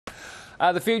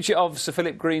The future of Sir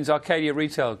Philip Green's Arcadia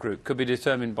retail group could be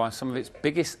determined by some of its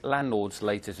biggest landlords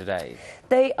later today.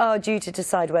 They are due to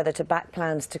decide whether to back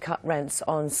plans to cut rents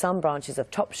on some branches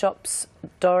of Topshops,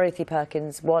 Dorothy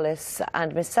Perkins, Wallis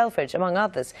and Miss Selfridge, among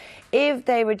others. If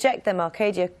they reject them,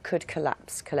 Arcadia could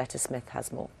collapse. Coletta Smith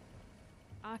has more.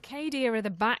 Arcadia are the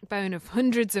backbone of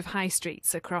hundreds of high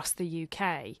streets across the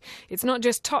UK. It's not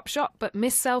just Topshop, but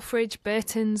Miss Selfridge,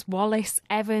 Burton's, Wallis,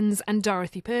 Evans and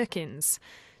Dorothy Perkins.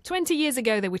 20 years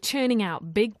ago, they were churning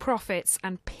out big profits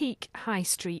and peak high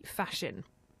street fashion.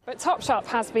 But Topshop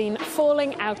has been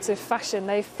falling out of fashion.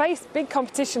 They've faced big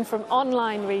competition from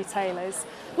online retailers.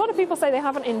 A lot of people say they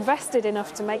haven't invested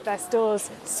enough to make their stores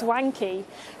swanky.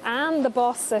 And the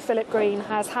boss, Sir Philip Green,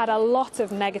 has had a lot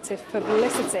of negative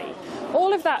publicity.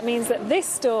 All of that means that this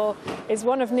store is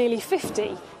one of nearly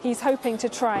 50 he's hoping to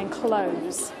try and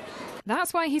close.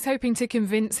 That's why he's hoping to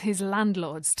convince his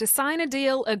landlords to sign a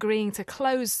deal agreeing to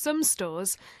close some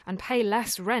stores and pay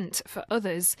less rent for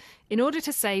others in order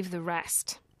to save the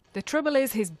rest. The trouble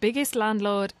is his biggest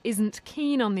landlord isn't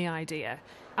keen on the idea.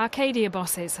 Arcadia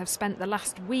bosses have spent the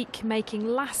last week making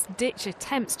last-ditch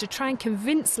attempts to try and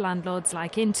convince landlords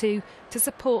like Into to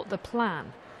support the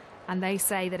plan. And they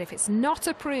say that if it's not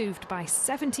approved by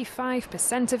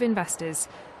 75% of investors,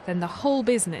 then the whole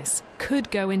business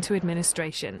could go into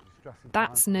administration.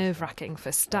 That's nerve-wracking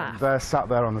for staff. They're sat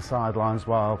there on the sidelines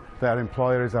while their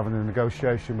employer is having a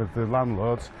negotiation with the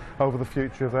landlords over the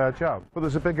future of their job. But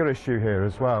there's a bigger issue here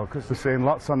as well, because they're seeing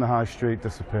lots on the high street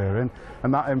disappearing,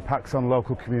 and that impacts on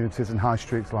local communities and high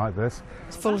streets like this.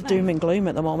 It's full of doom and gloom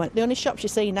at the moment. The only shops you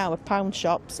see now are pound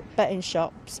shops, betting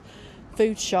shops,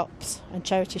 food shops and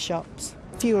charity shops.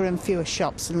 Fewer and fewer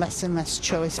shops and less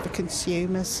choice for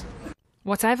consumers.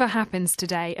 Whatever happens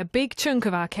today, a big chunk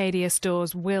of Arcadia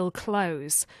stores will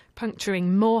close,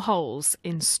 puncturing more holes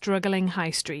in struggling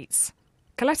high streets.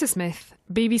 Coletta Smith,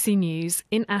 BBC News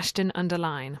in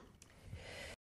Ashton-under-Lyne.